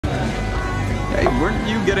Hey, weren't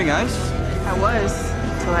you getting ice? I was,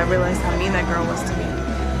 till I realized how mean that girl was to me.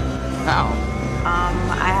 How?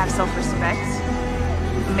 I have self-respect.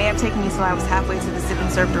 It may have taken me till I was halfway to the sip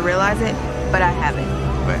and serve to realize it, but I haven't.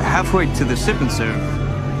 But halfway to the sip and serve.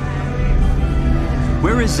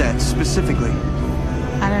 Where is that, specifically?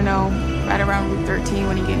 I don't know, right around Route 13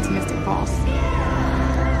 when you get into Mystic Falls.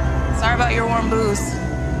 Sorry about your warm booze.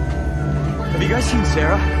 Have you guys seen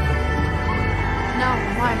Sarah?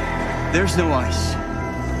 No, why? There's no ice.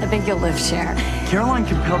 I think you'll live, Cher. Caroline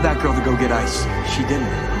compelled that girl to go get ice. She didn't.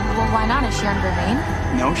 Well, why not? Is she under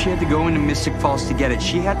Maine? No, she had to go into Mystic Falls to get it.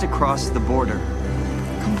 She had to cross the border.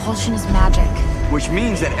 Compulsion is magic. Which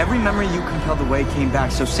means that every memory you compelled away came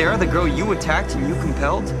back. So Sarah, the girl you attacked and you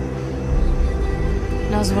compelled,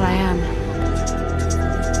 Knows what I am.